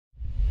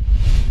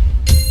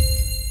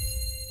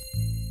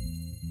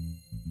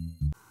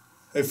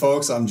Hey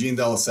folks, I'm Gene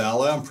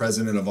Sala. I'm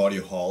president of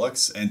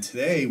Audioholics, and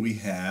today we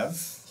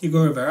have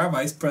Hugo Rivera,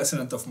 Vice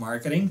President of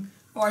Marketing.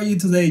 How are you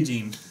today,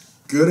 Gene?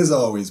 good as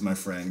always, my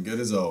friend. Good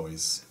as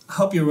always. I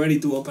hope you're ready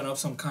to open up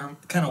some kind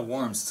of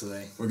worms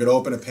today. We're going to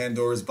open a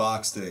Pandora's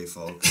box today,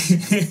 folks.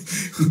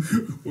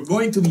 We're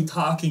going to be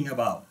talking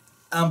about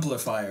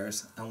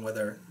amplifiers and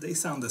whether they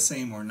sound the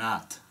same or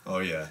not. Oh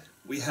yeah.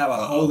 We have a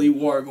holy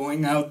war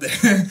going out there,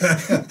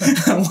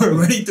 and we're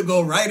ready to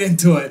go right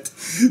into it.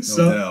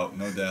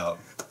 No doubt.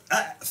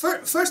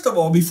 First of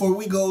all, before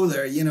we go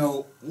there,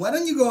 why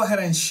don't you go ahead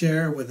and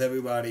share with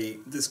everybody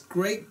this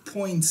great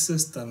point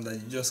system that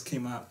you just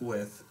came up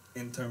with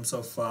in terms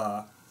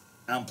of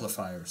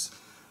amplifiers?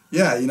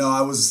 Yeah,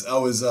 I was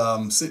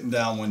sitting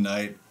down one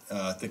night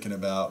thinking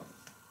about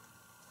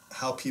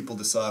how people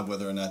decide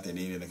whether or not they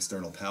need an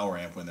external power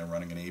amp when they're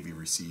running an AV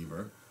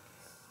receiver.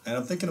 And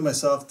I'm thinking to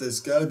myself, there's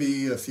got to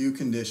be a few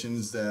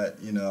conditions that,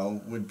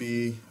 would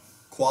be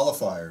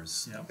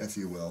qualifiers, if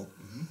you will.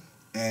 Mm-hmm.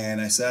 And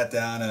I sat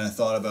down and I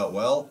thought about,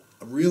 well,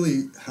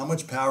 really, how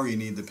much power you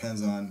need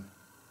depends on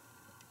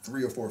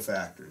 3 or 4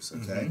 factors,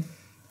 okay? Mm-hmm.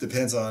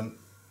 Depends on,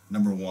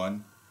 number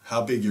 1,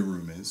 how big your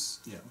room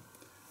is. Yeah.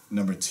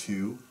 Number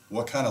 2,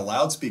 what kind of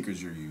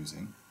loudspeakers you're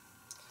using.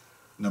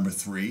 Number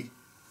 3,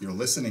 your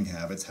listening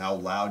habits, how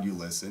loud you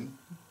listen.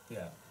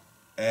 Yeah.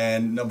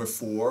 And number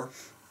 4,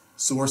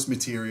 source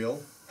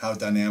material, how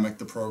dynamic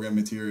the program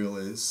material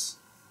is.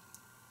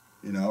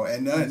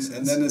 And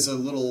then there's a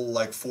little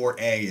like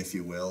 4A, if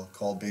you will,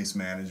 called bass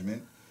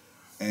management.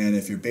 And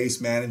if you're bass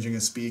managing a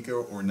speaker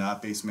or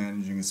not bass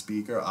managing a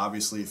speaker,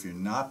 obviously if you're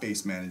not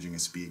bass managing a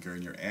speaker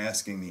and you're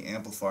asking the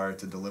amplifier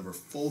to deliver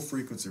full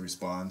frequency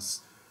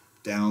response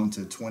down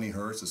to 20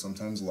 hertz or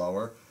sometimes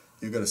lower,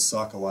 you're going to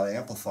suck a lot of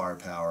amplifier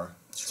power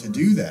to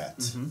do that.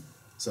 Mm-hmm.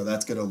 So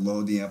that's going to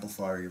load the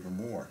amplifier even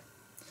more.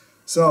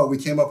 So we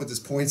came up with this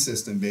point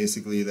system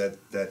basically that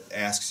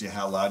asks you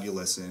how loud you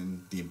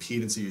listen, the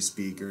impedance of your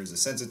speakers, the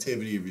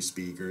sensitivity of your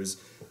speakers,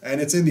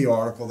 and it's in the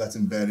article that's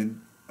embedded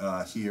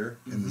here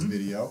in this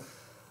video.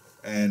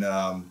 And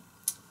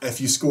if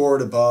you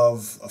scored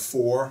above a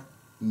 4,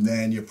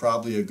 then you're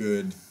probably a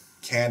good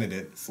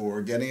candidate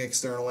for getting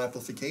external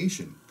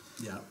amplification.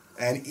 Yeah.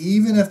 And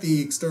even if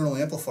the external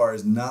amplifier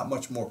is not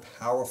much more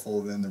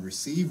powerful than the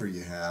receiver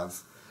you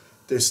have,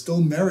 there's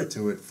still merit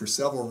to it for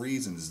several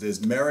reasons.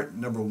 There's merit,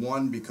 number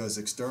 1, because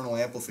external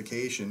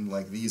amplification,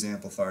 like these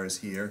amplifiers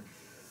here,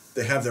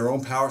 they have their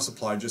own power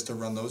supply just to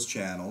run those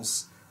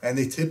channels, and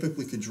they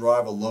typically could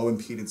drive a low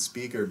impedance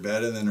speaker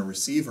better than a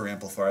receiver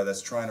amplifier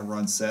that's trying to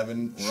run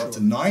 7 or up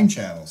to 9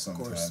 channels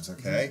sometimes,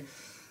 okay?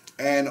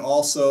 Mm-hmm. And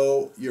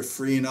also, you're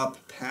freeing up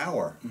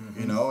power.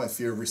 Mm-hmm.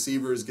 If your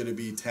receiver is going to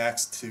be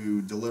taxed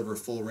to deliver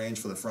full range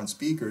for the front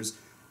speakers,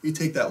 you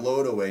take that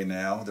load away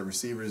now. The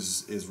receiver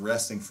is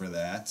resting for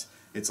that.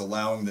 It's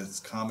allowing this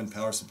common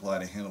power supply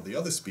to handle the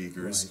other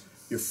speakers.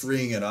 Right. You're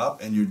freeing it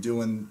up, and you're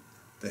doing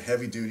the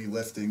heavy-duty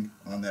lifting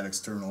on that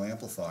external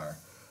amplifier.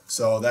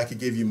 So that could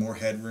give you more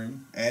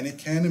headroom, and it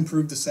can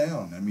improve the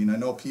sound. I mean, I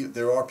know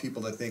there are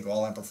people that think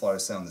all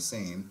amplifiers sound the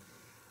same.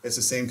 It's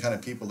the same kind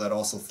of people that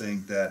also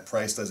think that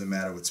price doesn't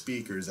matter with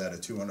speakers, that a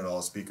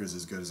 $200 speaker is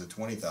as good as a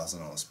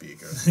 $20,000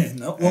 speaker.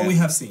 Not what we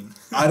have seen.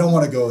 I don't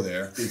want to go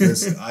there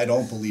because I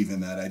don't believe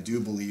in that. I do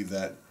believe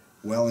that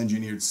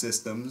well-engineered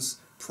systems,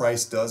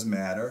 price does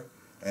matter,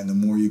 and the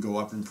more you go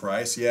up in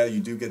price, yeah, you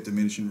do get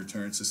diminishing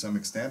returns to some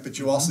extent, but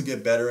you also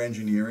get better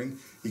engineering.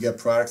 You get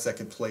products that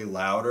can play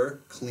louder,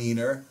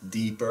 cleaner,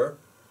 deeper,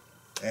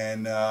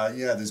 and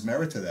there's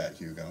merit to that,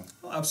 Hugo.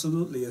 Well,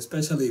 absolutely,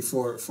 especially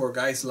for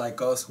guys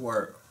like us who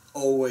are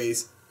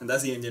always, and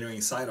that's the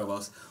engineering side of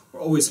us, we're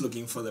always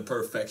looking for the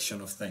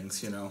perfection of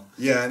things,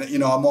 Yeah,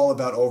 and I'm all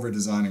about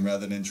over-designing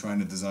rather than trying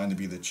to design to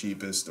be the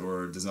cheapest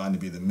or design to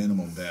be the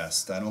minimal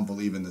best. I don't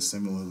believe in the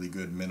similarly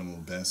good minimal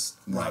best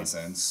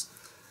nonsense. Right.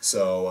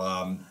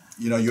 So,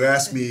 you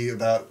asked me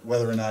about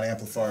whether or not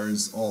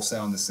amplifiers all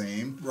sound the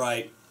same.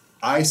 Right.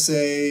 I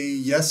say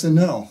yes and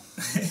no.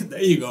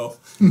 There you go.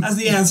 That's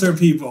the answer,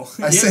 people.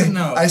 Yes and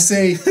no. I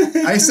say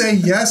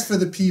yes for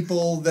the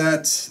people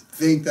that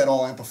think that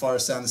all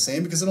amplifiers sound the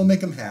same because it'll make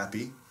them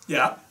happy.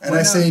 Yeah. And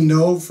I say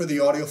no for the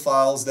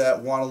audiophiles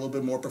that want a little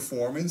bit more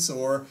performance,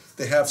 or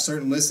they have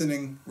certain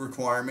listening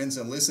requirements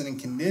and listening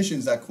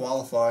conditions that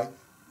qualify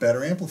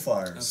better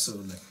amplifiers.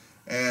 Absolutely.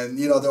 And,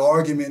 the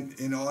argument,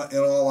 in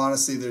all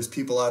honesty, there's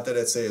people out there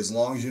that say as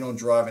long as you don't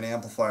drive an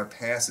amplifier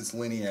past its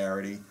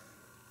linearity,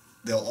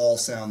 they'll all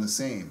sound the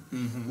same.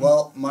 Mm-hmm.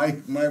 Well,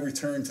 my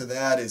return to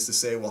that is to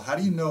say, well, how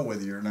do you know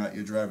whether or not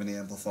you're driving the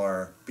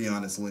amplifier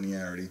beyond its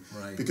linearity?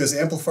 Right. Because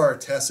amplifier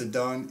tests are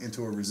done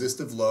into a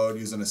resistive load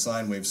using a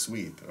sine wave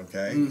sweep,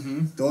 okay?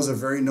 Mm-hmm. Those are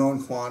very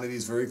known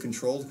quantities, very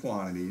controlled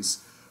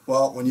quantities.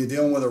 Well, when you're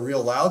dealing with a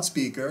real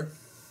loudspeaker,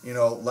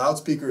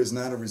 loudspeaker is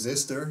not a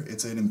resistor.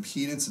 It's an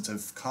impedance. It's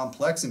a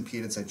complex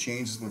impedance that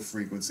changes with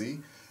frequency.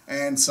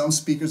 And some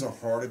speakers are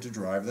harder to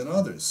drive than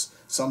others.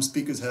 Some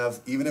speakers have,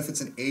 even if it's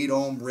an 8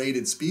 ohm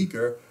rated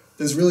speaker,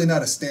 there's really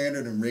not a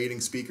standard in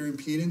rating speaker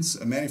impedance.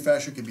 A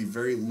manufacturer can be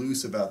very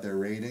loose about their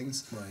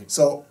ratings. Right.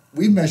 So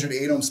we've measured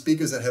 8 ohm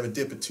speakers that have a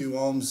dip of 2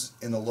 ohms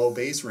in the low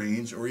bass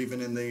range or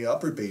even in the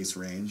upper bass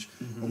range.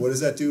 And what does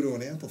that do to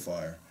an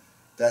amplifier?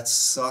 That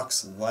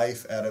sucks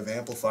life out of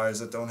amplifiers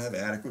that don't have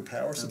adequate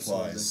power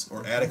supplies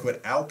or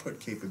adequate output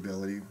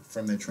capability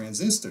from their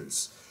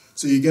transistors.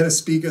 So you get a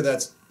speaker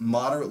that's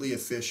moderately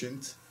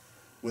efficient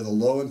with a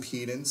low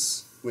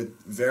impedance, with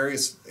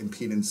various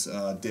impedance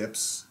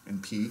dips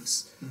and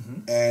peaks.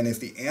 And if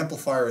the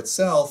amplifier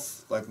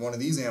itself, like one of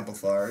these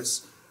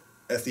amplifiers,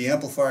 if the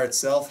amplifier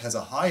itself has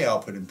a high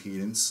output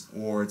impedance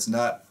or it's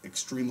not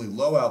extremely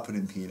low output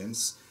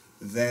impedance,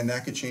 then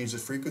that could change the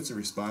frequency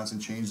response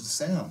and change the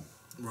sound.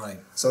 Right.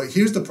 So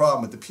here's the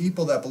problem with the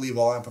people that believe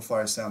all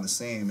amplifiers sound the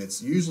same.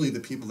 It's usually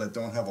the people that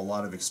don't have a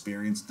lot of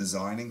experience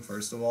designing,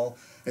 first of all.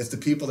 It's the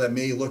people that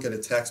may look at a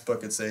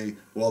textbook and say,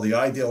 well, the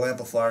ideal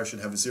amplifier should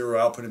have a 0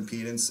 output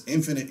impedance,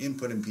 infinite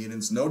input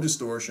impedance, no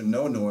distortion,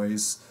 no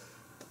noise.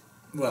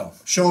 Well,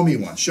 Show me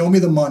one. Show me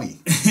the money.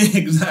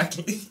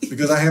 exactly.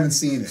 Because I haven't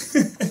seen it.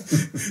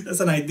 That's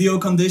an ideal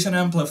condition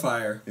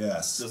amplifier.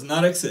 Yes. Does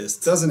not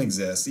exist. Doesn't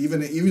exist.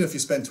 Even if you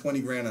spend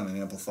 20 grand on an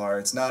amplifier,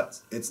 it's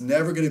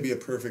never going to be a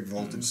perfect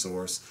voltage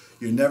source.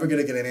 You're never going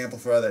to get an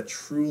amplifier that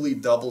truly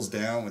doubles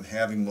down with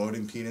having load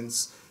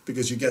impedance,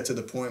 because you get to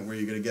the point where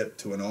you're going to get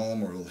to an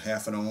ohm or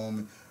half an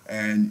ohm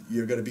and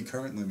you're going to be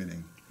current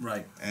limiting.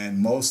 Right. And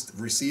most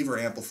receiver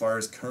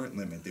amplifiers current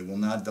limit. They will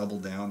not double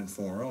down in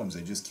 4 ohms.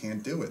 They just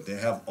can't do it. They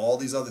have all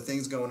these other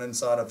things going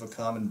inside of a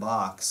common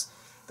box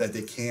that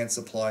they can't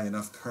supply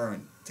enough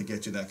current to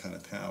get you that kind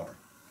of power.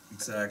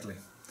 Exactly.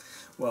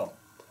 Well,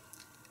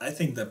 I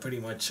think that pretty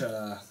much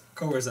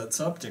covers that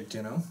subject,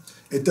 you know.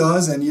 It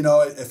does, and you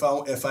know,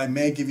 if I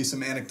may give you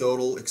some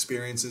anecdotal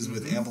experiences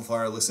with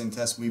amplifier listening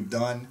tests, we've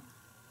done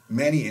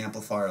many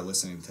amplifier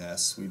listening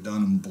tests. We've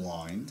done them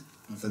blind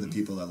for the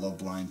people that love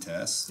blind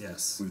tests.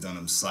 Yes. We've done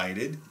them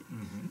sighted.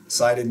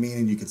 Sighted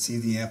meaning you could see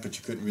the amp, but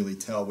you couldn't really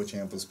tell which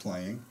amp was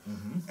playing.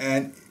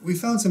 And we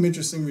found some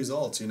interesting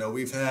results. You know,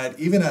 we've had,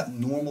 even at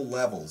normal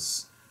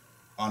levels,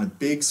 on a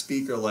big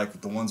speaker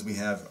like the ones we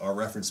have, our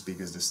reference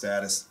speakers, the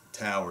Status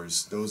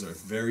Towers, those are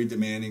very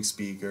demanding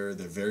speaker,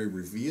 they're very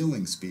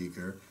revealing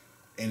speaker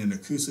in an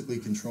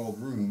acoustically controlled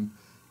room.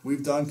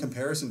 We've done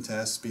comparison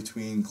tests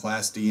between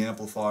Class D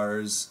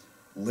amplifiers,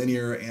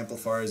 linear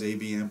amplifiers,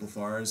 AB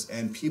amplifiers,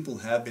 and people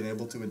have been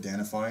able to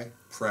identify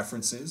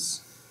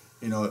preferences,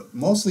 you know,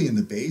 mostly in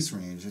the bass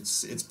range.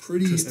 It's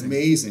pretty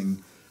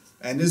amazing.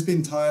 And there's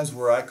been times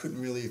where I couldn't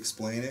really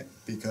explain it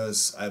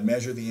because I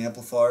measured the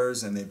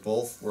amplifiers and they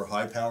both were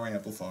high power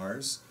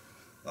amplifiers.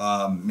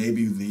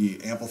 Maybe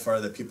the amplifier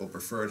that people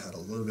preferred had a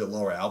little bit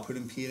lower output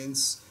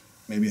impedance,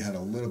 maybe had a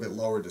little bit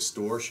lower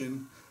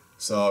distortion.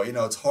 So, you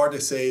know, it's hard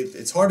to say,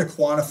 it's hard to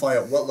quantify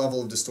at what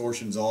level of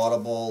distortion is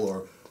audible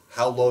or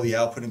how low the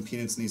output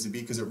impedance needs to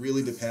be, because it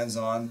really depends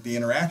on the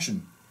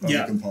interaction of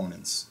the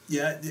components.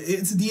 Yeah,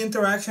 it's the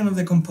interaction of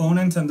the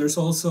components, and there's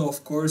also,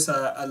 of course,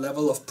 a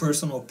level of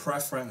personal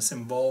preference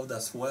involved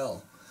as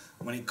well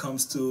when it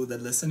comes to the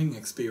listening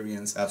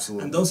experience.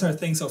 Absolutely. And those are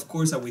things, of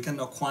course, that we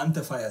cannot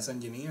quantify as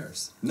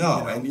engineers. No,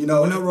 you know? and you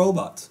know, we're not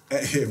robots.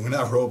 We're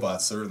not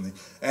robots, certainly.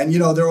 And you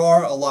know, there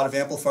are a lot of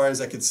amplifiers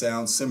that could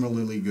sound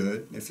similarly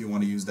good, if you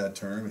want to use that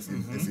term,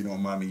 if you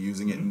don't mind me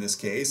using it in this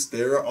case.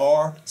 There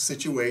are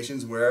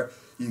situations where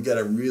you get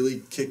a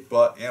really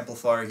kick-butt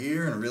amplifier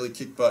here and a really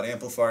kick-butt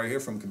amplifier here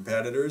from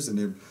competitors, and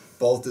they're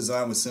both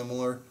designed with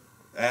similar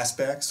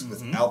aspects,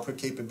 with output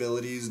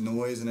capabilities,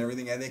 noise, and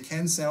everything, and they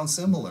can sound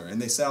similar,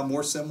 and they sound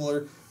more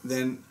similar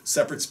than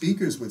separate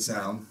speakers would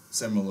sound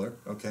similar,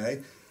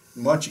 okay?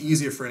 Much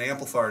easier for an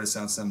amplifier to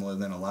sound similar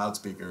than a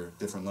loudspeaker,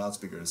 different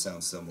loudspeaker to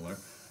sound similar.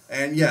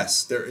 And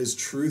yes, there is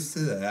truth to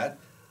that,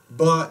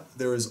 but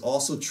there is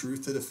also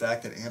truth to the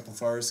fact that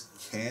amplifiers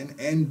can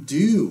and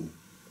do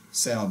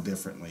sound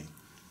differently.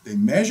 They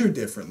measure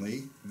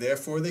differently,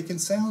 therefore they can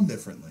sound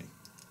differently.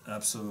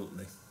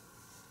 Absolutely.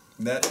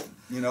 That,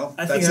 you know,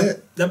 I that's think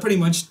it. That pretty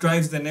much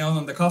drives the nail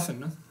on the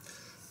coffin, no?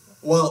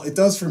 Well, it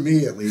does for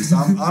me, at least.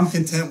 I'm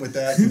content with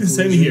that conclusion.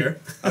 Same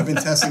here. I've been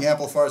testing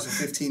amplifiers for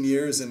 15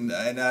 years, and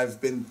I've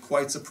been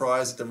quite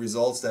surprised at the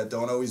results that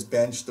don't always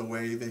bench the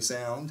way they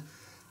sound.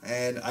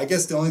 And I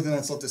guess the only thing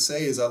that's left to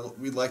say is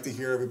we'd like to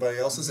hear everybody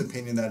else's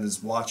opinion that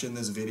is watching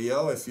this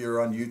video. If you're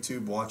on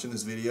YouTube watching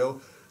this video,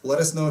 let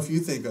us know if you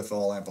think if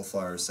all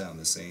amplifiers sound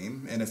the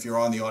same. And if you're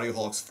on the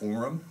Audioholics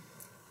forum,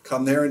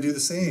 come there and do the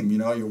same. You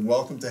know, you're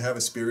welcome to have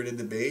a spirited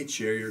debate,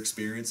 share your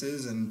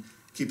experiences, and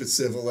keep it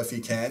civil if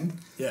you can.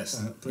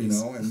 Yes, please.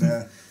 You know, and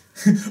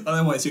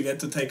otherwise you get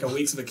to take a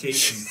week's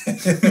vacation.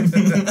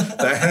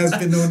 that has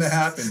been known to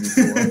happen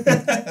before.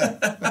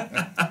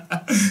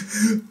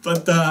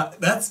 But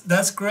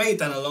that's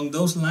great. And along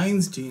those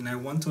lines, Gene, I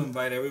want to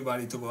invite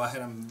everybody to go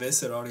ahead and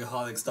visit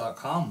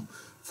audioholics.com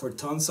for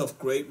tons of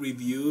great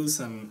reviews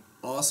and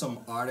awesome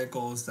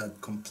articles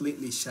that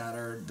completely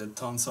shatter the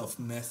tons of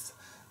myth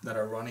that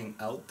are running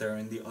out there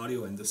in the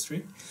audio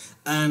industry.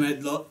 And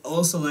I'd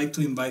also like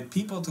to invite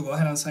people to go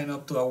ahead and sign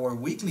up to our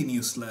weekly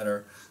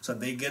newsletter so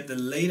they get the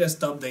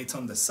latest updates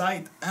on the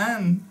site.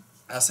 And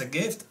as a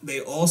gift, they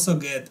also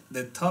get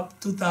the top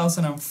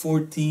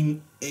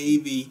 2014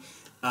 AV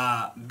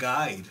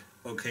guide,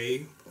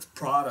 okay, of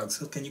products.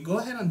 So can you go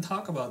ahead and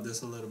talk about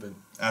this a little bit?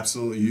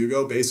 Absolutely,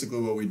 Hugo. Basically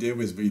what we did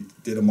was we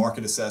did a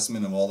market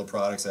assessment of all the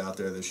products out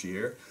there this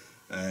year,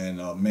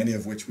 and many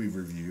of which we've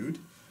reviewed.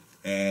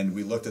 And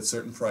we looked at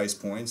certain price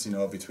points, you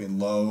know, between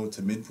low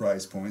to mid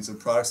price points of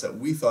products that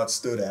we thought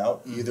stood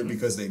out, either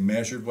because they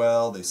measured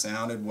well, they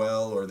sounded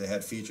well, or they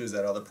had features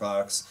that other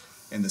products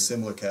in the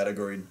similar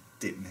category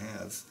didn't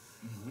have.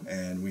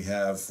 And we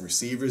have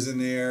receivers in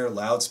there,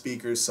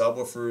 loudspeakers,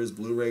 subwoofers,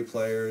 Blu-ray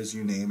players,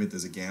 you name it.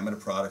 There's a gamut of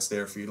products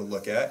there for you to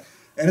look at.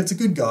 And it's a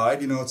good guide,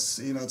 it's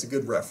a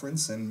good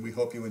reference, and we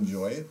hope you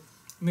enjoy it.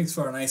 Makes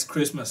for a nice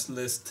Christmas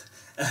list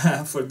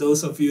for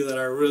those of you that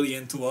are really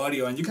into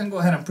audio, and you can go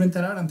ahead and print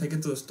that out and take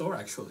it to the store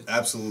actually.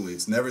 Absolutely.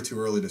 It's never too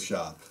early to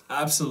shop.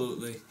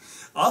 Absolutely.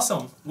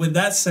 Awesome. With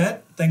that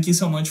said, thank you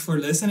so much for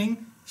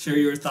listening. Share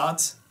your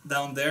thoughts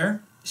down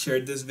there. Share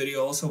this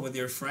video also with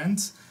your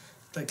friends.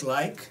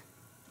 Like,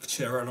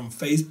 share it on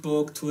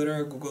Facebook,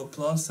 Twitter, Google+,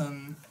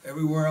 and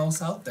everywhere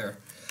else out there.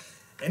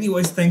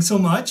 Anyways, thanks so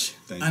much.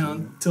 Thank and you.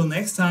 Until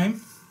next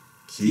time,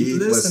 Keep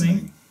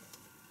listening.